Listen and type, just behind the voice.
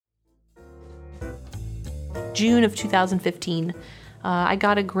June of 2015. I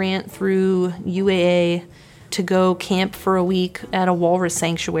got a grant through UAA to go camp for a week at a walrus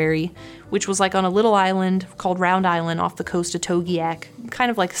sanctuary, which was like on a little island called Round Island off the coast of Togiak, kind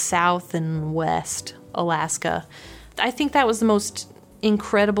of like South and West Alaska. I think that was the most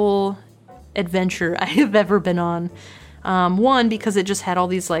incredible adventure I have ever been on. One, because it just had all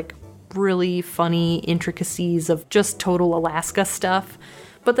these like really funny intricacies of just total Alaska stuff.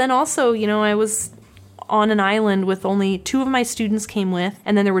 But then also, I was on an island with only 2 of my students came with,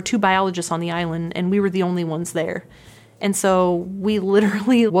 and then there were 2 biologists on the island, and we were the only ones there. And so we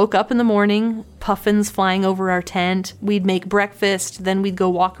literally woke up in the morning, puffins flying over our tent. We'd make breakfast, then we'd go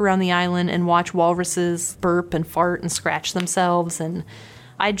walk around the island and watch walruses burp and fart and scratch themselves. And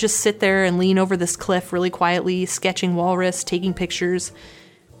I'd just sit there and lean over this cliff really quietly, sketching walrus, taking pictures.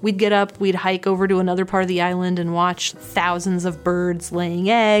 We'd get up, we'd hike over to another part of the island and watch thousands of birds laying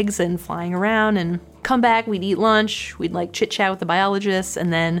eggs and flying around, and come back, we'd eat lunch, we'd like chit-chat with the biologists,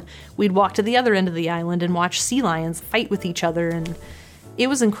 and then we'd walk to the other end of the island and watch sea lions fight with each other, and it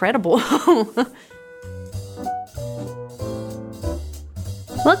was incredible.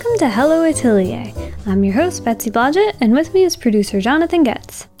 Welcome to Hello Atelier. I'm your host, Betsy Blodgett, and with me is producer Jonathan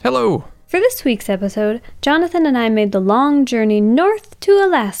Getz. Hello! For this week's episode, Jonathan and I made the long journey north to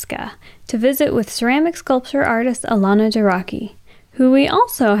Alaska to visit with ceramic sculpture artist Alana Jarocki, who we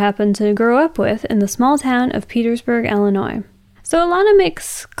also happened to grow up with in the small town of Petersburg, Illinois. So Alana makes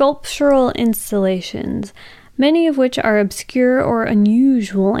sculptural installations, many of which are obscure or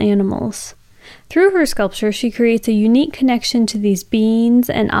unusual animals. Through her sculpture, she creates a unique connection to these beings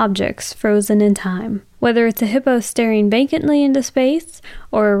and objects frozen in time. Whether it's a hippo staring vacantly into space,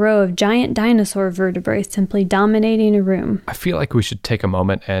 or a row of giant dinosaur vertebrae simply dominating a room. I feel like we should take a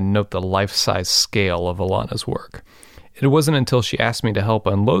moment and note the life-size scale of Alana's work. It wasn't until she asked me to help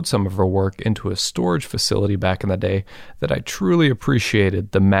unload some of her work into a storage facility back in the day that I truly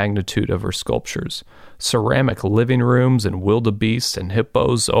appreciated the magnitude of her sculptures. Ceramic living rooms and wildebeests and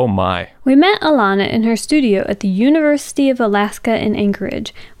hippos, oh my. We met Alana in her studio at the University of Alaska in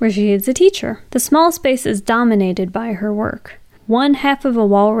Anchorage, where she is a teacher. The small space is dominated by her work. One half of a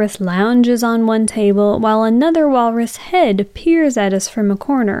walrus lounges on one table, while another walrus head peers at us from a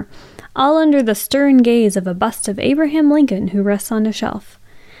corner, all under the stern gaze of a bust of Abraham Lincoln who rests on a shelf.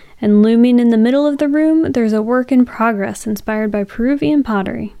 And looming in the middle of the room, there's a work in progress inspired by Peruvian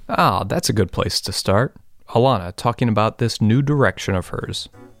pottery. Ah, that's a good place to start. Alana talking about this new direction of hers.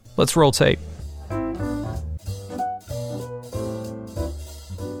 Let's roll tape.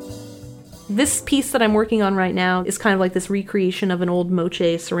 This piece that I'm working on right now is kind of like this recreation of an old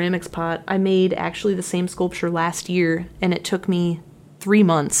moche ceramics pot. I made actually the same sculpture last year, and it took me 3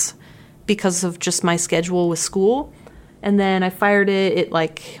 months because of just my schedule with school. And then I fired it. It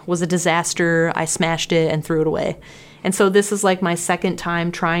was a disaster. I smashed it and threw it away. And so this is like my second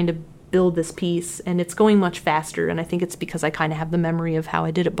time trying to build this piece, and it's going much faster, and I think it's because I kind of have the memory of how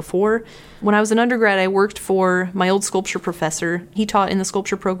I did it before. When I was an undergrad, I worked for my old sculpture professor. He taught in the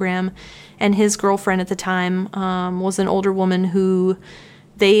sculpture program, and his girlfriend at the time was an older woman who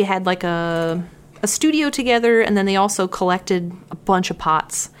they had like a studio together, and then they also collected a bunch of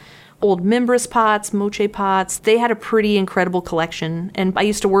pots. Old Mimbres pots, moche pots. They had a pretty incredible collection, and I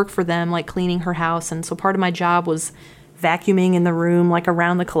used to work for them, like cleaning her house, and so part of my job was vacuuming in the room, like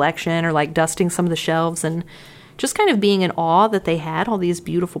around the collection, or like dusting some of the shelves, and just kind of being in awe that they had all these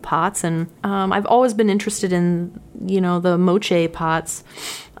beautiful pots. And I've always been interested in, the moche pots.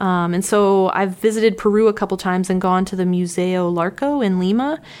 And so I've visited Peru a couple times and gone to the Museo Larco in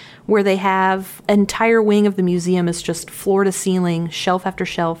Lima, where they have an entire wing of the museum is just floor to ceiling, shelf after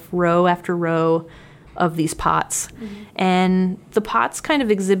shelf, row after row of these pots. Mm-hmm. And the pots kind of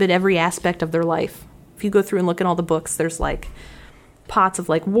exhibit every aspect of their life. If you go through and look at all the books, there's like pots of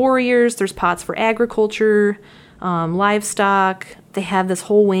like warriors, there's pots for agriculture, livestock. They have this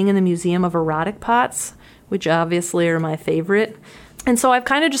whole wing in the museum of erotic pots, which obviously are my favorite. And so I've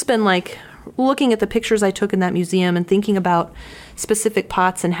kind of just been like looking at the pictures I took in that museum and thinking about specific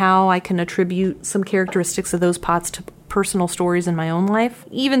pots and how I can attribute some characteristics of those pots to personal stories in my own life.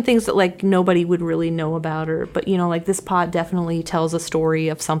 Even things that like nobody would really know about, but like this pot definitely tells a story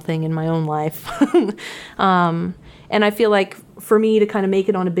of something in my own life. And I feel like for me to kind of make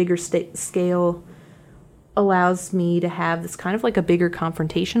it on a bigger scale allows me to have this kind of like a bigger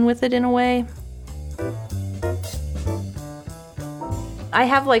confrontation with it in a way. I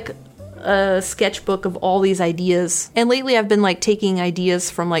have like a sketchbook of all these ideas, and lately I've been like taking ideas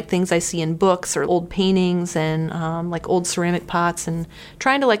from like things I see in books or old paintings and like old ceramic pots, and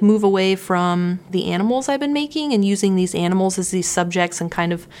trying to like move away from the animals I've been making and using these animals as these subjects and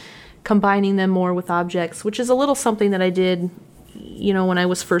kind of combining them more with objects, which is a little something that I did, when I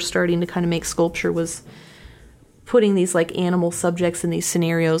was first starting to kind of make sculpture, was putting these like animal subjects in these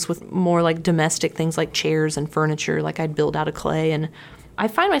scenarios with more like domestic things like chairs and furniture, like I'd build out of clay. And I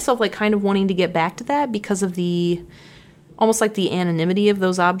find myself like kind of wanting to get back to that because of almost like the anonymity of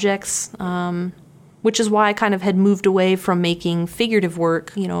those objects, which is why I kind of had moved away from making figurative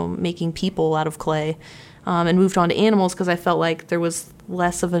work, making people out of clay, and moved on to animals because I felt like there was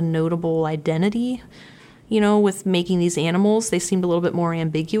less of a notable identity, with making these animals. They seemed a little bit more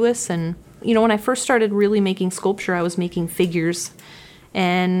ambiguous. And, when I first started really making sculpture, I was making figures.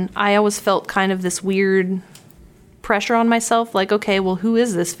 And I always felt kind of this weird pressure on myself, like, okay, well, who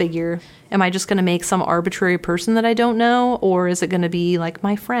is this figure? Am I just going to make some arbitrary person that I don't know? Or is it going to be like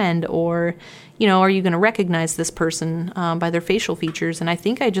my friend? Or, are you going to recognize this person by their facial features? And I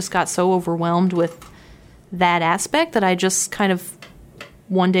think I just got so overwhelmed with that aspect that I just kind of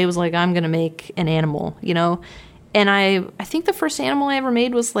one day was like, I'm going to make an animal, And I think the first animal I ever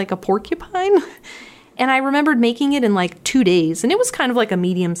made was like a porcupine. And I remembered making it in like 2 days. And it was kind of like a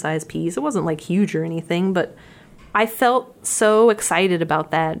medium-sized piece. It wasn't like huge or anything, but I felt so excited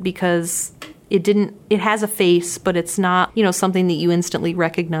about that because it has a face, but it's not, something that you instantly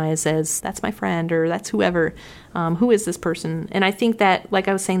recognize as that's my friend or that's whoever. Who is this person? And I think that, like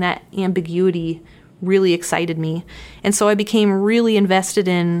I was saying, that ambiguity really excited me. And so I became really invested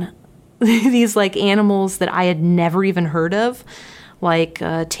in these like animals that I had never even heard of, like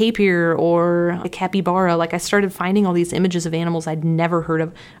a tapir or a capybara. Like I started finding all these images of animals I'd never heard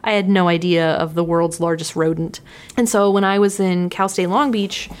of. I had no idea of the world's largest rodent. And so when I was in Cal State Long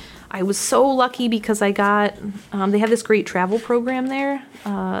Beach, I was so lucky because I got, they have this great travel program there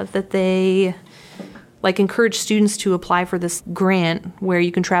that they like encourage students to apply for this grant where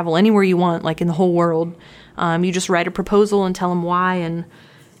you can travel anywhere you want, like in the whole world. You just write a proposal and tell them why.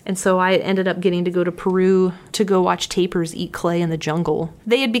 And so I ended up getting to go to Peru to go watch tapirs eat clay in the jungle.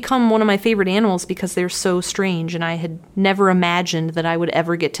 They had become one of my favorite animals because they're so strange, and I had never imagined that I would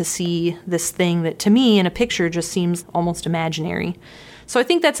ever get to see this thing that to me in a picture just seems almost imaginary. So I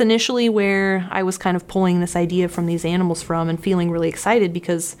think that's initially where I was kind of pulling this idea from these animals from and feeling really excited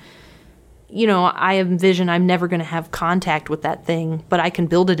because, I envision I'm never going to have contact with that thing, but I can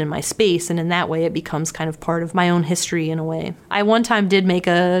build it in my space, and in that way it becomes kind of part of my own history in a way. I one time did make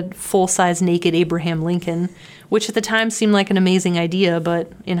a full-size naked Abraham Lincoln, which at the time seemed like an amazing idea,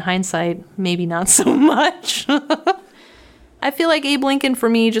 but in hindsight, maybe not so much. I feel like Abe Lincoln for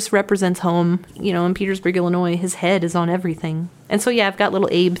me just represents home. In Petersburg, Illinois, his head is on everything. And so yeah, I've got little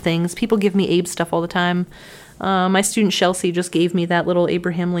Abe things. People give me Abe stuff all the time. My student Chelsea just gave me that little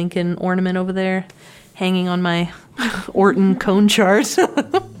Abraham Lincoln ornament over there, hanging on my Orton cone chart.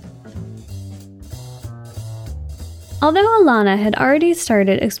 Although Alana had already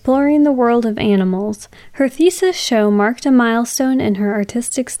started exploring the world of animals, her thesis show marked a milestone in her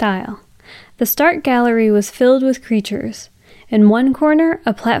artistic style. The start gallery was filled with creatures. In one corner,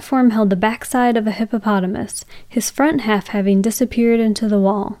 a platform held the backside of a hippopotamus, his front half having disappeared into the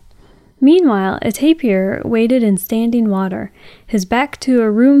wall. Meanwhile, a tapir waded in standing water, his back to a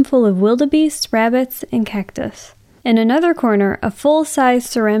room full of wildebeest, rabbits, and cactus. In another corner, a full-size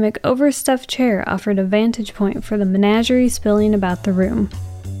ceramic overstuffed chair offered a vantage point for the menagerie spilling about the room.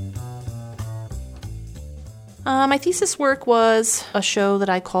 My thesis work was a show that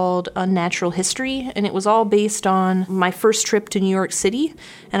I called Unnatural History, and it was all based on my first trip to New York City,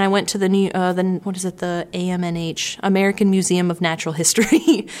 and I went to the AMNH, American Museum of Natural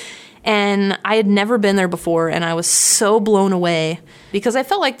History. And I had never been there before, and I was so blown away because I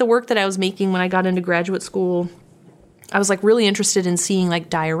felt like the work that I was making when I got into graduate school, I was like really interested in seeing like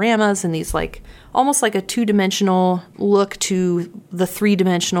dioramas and these like almost like a two-dimensional look to the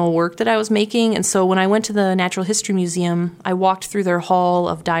three-dimensional work that I was making. And so when I went to the Natural History Museum, I walked through their hall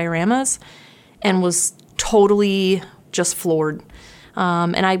of dioramas and was totally just floored.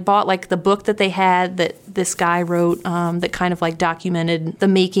 And I bought like the book that they had that this guy wrote that kind of like documented the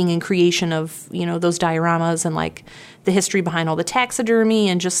making and creation of, those dioramas and like the history behind all the taxidermy,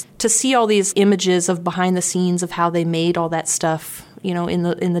 and just to see all these images of behind the scenes of how they made all that stuff, in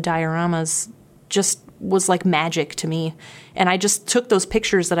the dioramas just was like magic to me. And I just took those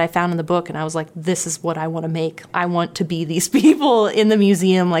pictures that I found in the book and I was like, this is what I want to make. I want to be these people in the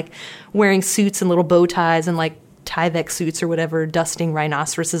museum, like wearing suits and little bow ties and like Tyvek suits or whatever, dusting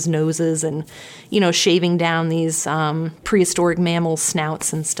rhinoceroses' noses and, shaving down these prehistoric mammal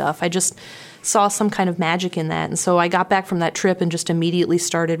snouts and stuff. I just saw some kind of magic in that. And so I got back from that trip and just immediately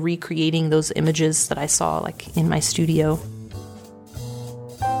started recreating those images that I saw like in my studio.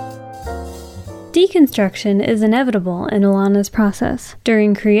 deconstruction is inevitable in Alana's process.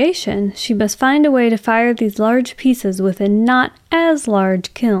 During creation, she must find a way to fire these large pieces within not as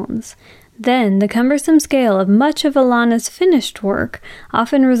large kilns. Then, the cumbersome scale of much of Alana's finished work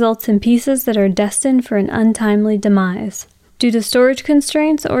often results in pieces that are destined for an untimely demise. Due to storage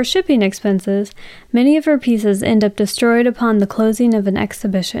constraints or shipping expenses, many of her pieces end up destroyed upon the closing of an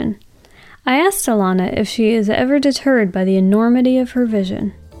exhibition. I asked Alana if she is ever deterred by the enormity of her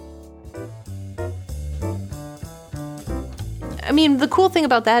vision. I mean, the cool thing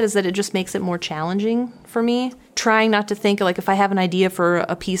about that is that it just makes it more challenging for me. Trying not to think, like, if I have an idea for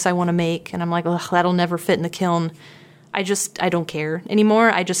a piece I want to make, and I'm like, ugh, that'll never fit in the kiln, I don't care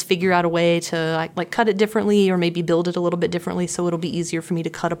anymore. I just figure out a way to, like, cut it differently or maybe build it a little bit differently so it'll be easier for me to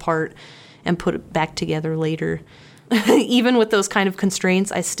cut apart and put it back together later. Even with those kind of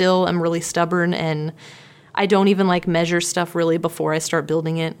constraints, I still am really stubborn, and I don't even, like, measure stuff really before I start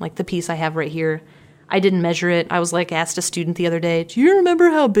building it. Like, the piece I have right here, I didn't measure it. I was, like, asked a student the other day, do you remember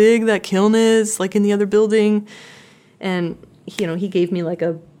how big that kiln is, like, in the other building? And, you know, he gave me, like,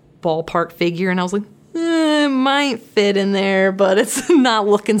 a ballpark figure, and I was like, it might fit in there, but it's not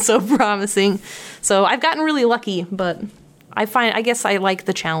looking so promising. So I've gotten really lucky, but I guess I like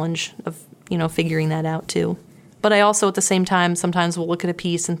the challenge of, you know, figuring that out, too. But I also, at the same time, sometimes will look at a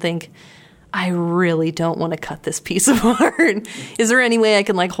piece and think, I really don't want to cut this piece apart. Is there any way I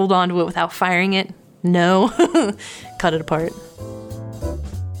can, like, hold on to it without firing it? No. Cut it apart.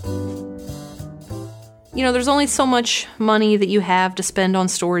 You know, there's only so much money that you have to spend on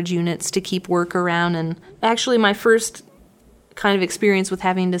storage units to keep work around, and actually my first kind of experience with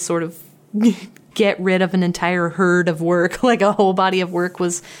having to sort of get rid of an entire herd of work, like a whole body of work,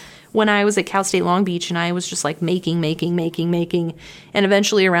 was when I was at Cal State Long Beach, and I was just like making. And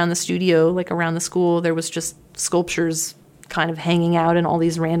eventually around the studio, like around the school, there was just sculptures kind of hanging out in all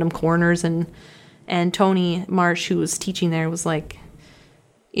these random corners, and Tony Marsh, who was teaching there, was like,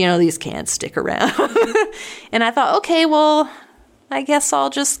 you know, these can't stick around. And I thought, okay, well, I guess I'll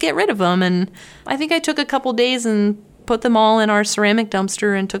just get rid of them. And I think I took a couple days and put them all in our ceramic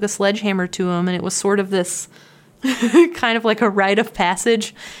dumpster and took a sledgehammer to them. And it was sort of this kind of like a rite of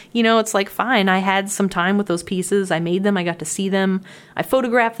passage. You know, it's like, fine, I had some time with those pieces. I made them. I got to see them. I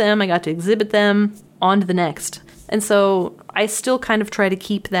photographed them. I got to exhibit them. On to the next. And so I still kind of try to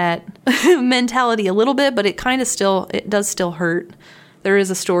keep that mentality a little bit, but it does still hurt. There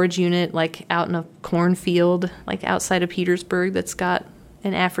is a storage unit, like, out in a cornfield, like, outside of Petersburg, that's got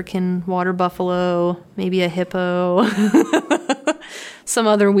an African water buffalo, maybe a hippo, some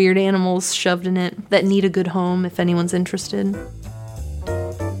other weird animals shoved in it that need a good home if anyone's interested.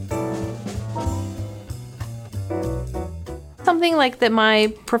 Something like that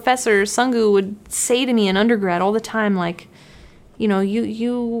my professor, Sungu, would say to me in undergrad all the time, like, you know,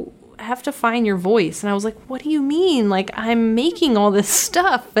 you have to find your voice. And I was like, what do you mean? Like, I'm making all this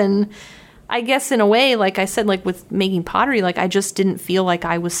stuff. And I guess in a way, like I said, like with making pottery, like I just didn't feel like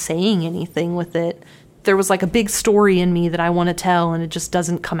I was saying anything with it. There was like a big story in me that I want to tell, and it just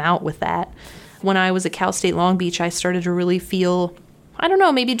doesn't come out with that. When I was at Cal State Long Beach, I started to really feel, I don't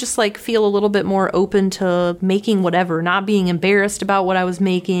know, maybe just like feel a little bit more open to making whatever, not being embarrassed about what I was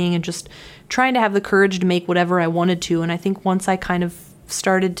making, and just trying to have the courage to make whatever I wanted to. And I think once I kind of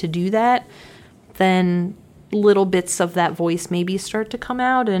started to do that, then little bits of that voice maybe start to come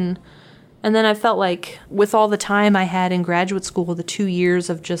out. And then I felt like with all the time I had in graduate school, the 2 years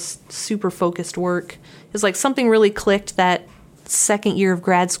of just super focused work, is like something really clicked that second year of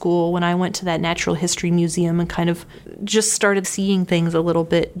grad school when I went to that natural history museum and kind of just started seeing things a little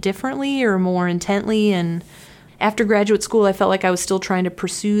bit differently or more intently. And after graduate school, I felt like I was still trying to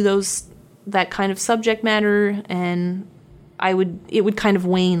pursue that kind of subject matter, and it would kind of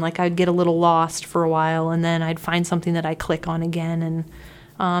wane, like I'd get a little lost for a while, and then I'd find something that I click on again.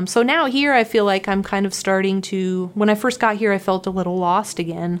 And so now here I feel like I'm kind of starting to, when I first got here, I felt a little lost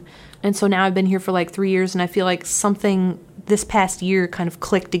again. And so now I've been here for like 3 years, and I feel like something this past year kind of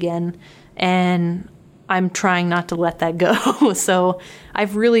clicked again, and I'm trying not to let that go. So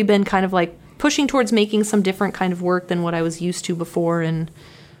I've really been kind of like pushing towards making some different kind of work than what I was used to before. And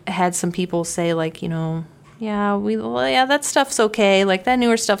I had some people say, like, you know, yeah, that stuff's okay, like that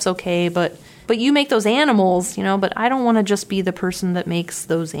newer stuff's okay, but you make those animals, you know, but I don't want to just be the person that makes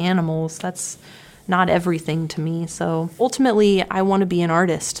those animals. That's not everything to me. So ultimately, I want to be an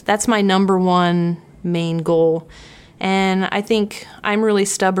artist. That's my number one main goal. And I think I'm really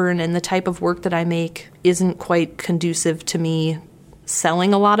stubborn, and the type of work that I make isn't quite conducive to me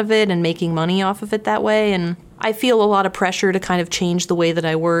selling a lot of it and making money off of it that way. And I feel a lot of pressure to kind of change the way that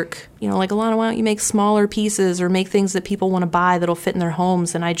I work. You know, like, Alana, why don't you make smaller pieces or make things that people want to buy that'll fit in their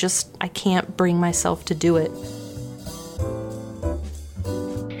homes? And I can't bring myself to do it.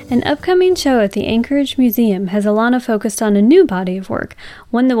 An upcoming show at the Anchorage Museum has Alana focused on a new body of work,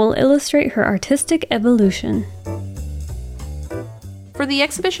 one that will illustrate her artistic evolution. For the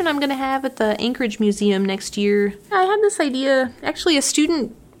exhibition I'm going to have at the Anchorage Museum next year, I had this idea. Actually, a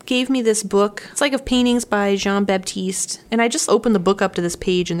student gave me this book. It's like of paintings by Jean Baptiste. And I just opened the book up to this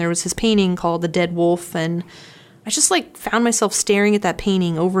page, and there was his painting called The Dead Wolf. And I just found myself staring at that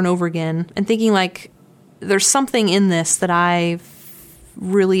painting over and over again and thinking there's something in this that I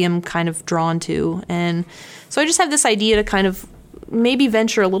really am kind of drawn to. And so I just have this idea to kind of maybe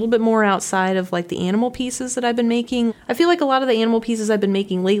venture a little bit more outside of the animal pieces that I've been making. I feel like a lot of the animal pieces I've been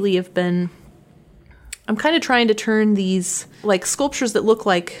making lately I'm kind of trying to turn these sculptures that look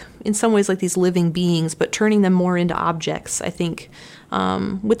in some ways like these living beings, but turning them more into objects. I think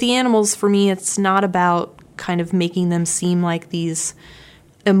with the animals, for me, it's not about kind of making them seem like these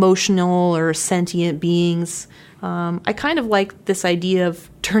emotional or sentient beings. I kind of like this idea of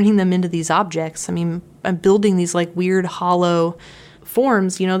turning them into these objects. I mean, I'm building these weird hollow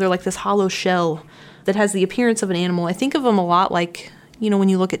forms, they're like this hollow shell that has the appearance of an animal. I think of them a lot when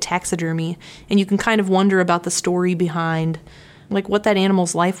you look at taxidermy, and you can kind of wonder about the story behind what that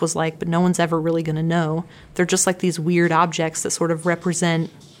animal's life was like, but no one's ever really going to know. They're just these weird objects that sort of represent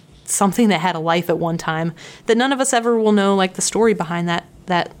something that had a life at one time that none of us ever will know the story behind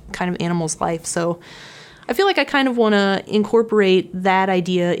that kind of animal's life. So I feel like I kind of want to incorporate that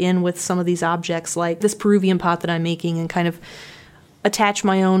idea in with some of these objects, like this Peruvian pot that I'm making, and kind of attach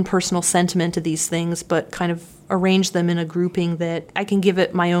my own personal sentiment to these things, but kind of arrange them in a grouping that I can give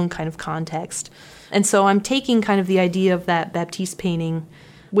it my own kind of context. And so I'm taking kind of the idea of that Baptiste painting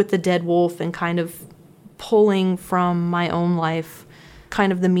with the dead wolf and kind of pulling from my own life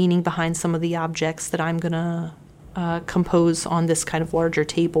kind of the meaning behind some of the objects that I'm going to compose on this kind of larger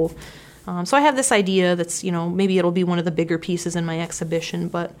table. So I have this idea that's, maybe it'll be one of the bigger pieces in my exhibition,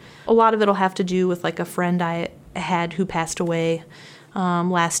 but a lot of it'll have to do with a friend I had who passed away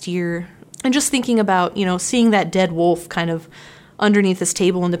last year. And just thinking about, seeing that dead wolf kind of underneath this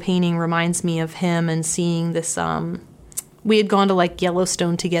table in the painting reminds me of him, and seeing this, we had gone to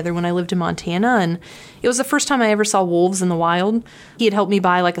Yellowstone together when I lived in Montana, and it was the first time I ever saw wolves in the wild. He had helped me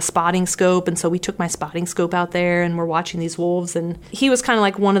buy a spotting scope, and so we took my spotting scope out there and we're watching these wolves, and he was kind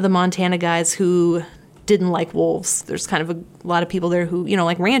of one of the Montana guys who didn't like wolves. There's kind of a lot of people there who,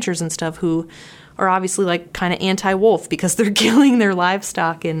 ranchers and stuff, who are obviously kind of anti-wolf because they're killing their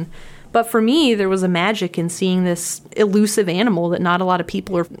livestock. But for me, there was a magic in seeing this elusive animal that not a lot of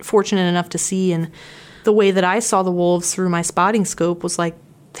people are fortunate enough to see. And the way that I saw the wolves through my spotting scope was they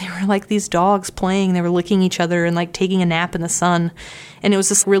were these dogs playing. They were licking each other and taking a nap in the sun. And it was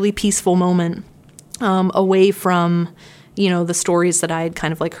this really peaceful moment away from, the stories that I had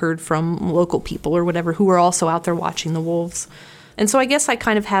kind of heard from local people or whatever who were also out there watching the wolves. And so I guess I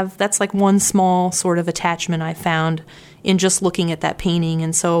kind of have, that's one small sort of attachment I found in just looking at that painting.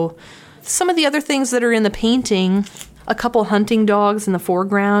 And so some of the other things that are in the painting, a couple hunting dogs in the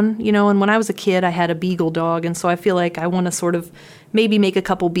foreground, and when I was a kid, I had a beagle dog. And so I feel like I want to sort of maybe make a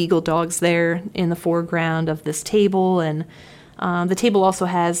couple beagle dogs there in the foreground of this table. And the table also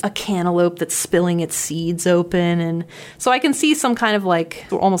has a cantaloupe that's spilling its seeds open. And so I can see some kind of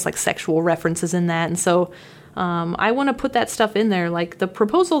almost sexual references in that. And so I want to put that stuff in there. The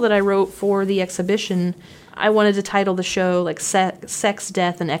proposal that I wrote for the exhibition, I wanted to title the show Sex,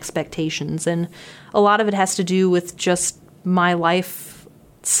 Death, and Expectations. And a lot of it has to do with just my life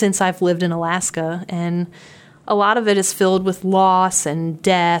since I've lived in Alaska. And a lot of it is filled with loss and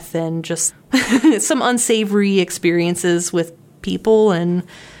death and just some unsavory experiences with people. And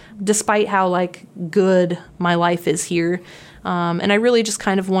despite how good my life is here, and I really just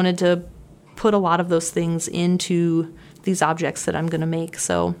kind of wanted to put a lot of those things into these objects that I'm going to make.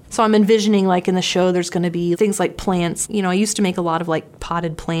 So I'm envisioning in the show there's going to be things like plants. I used to make a lot of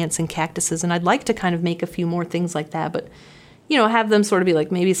potted plants and cactuses, and I'd like to kind of make a few more things like that, but have them sort of be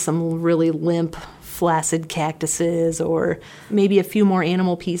maybe some really limp, flaccid cactuses, or maybe a few more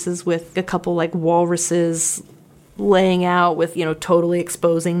animal pieces with a couple walruses laying out with, totally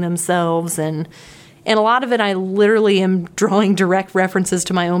exposing themselves. And a lot of it, I literally am drawing direct references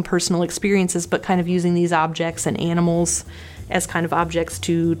to my own personal experiences, but kind of using these objects and animals as kind of objects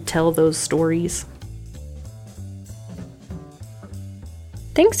to tell those stories.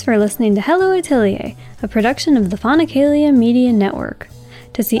 Thanks for listening to Hello Atelier, a production of the Phonocalia Media Network.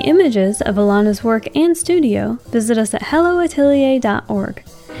 To see images of Alana's work and studio, visit us at helloatelier.org.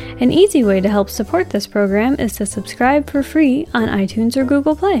 An easy way to help support this program is to subscribe for free on iTunes or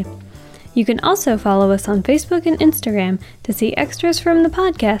Google Play. You can also follow us on Facebook and Instagram to see extras from the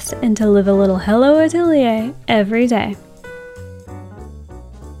podcast and to live a little Hello Atelier every day.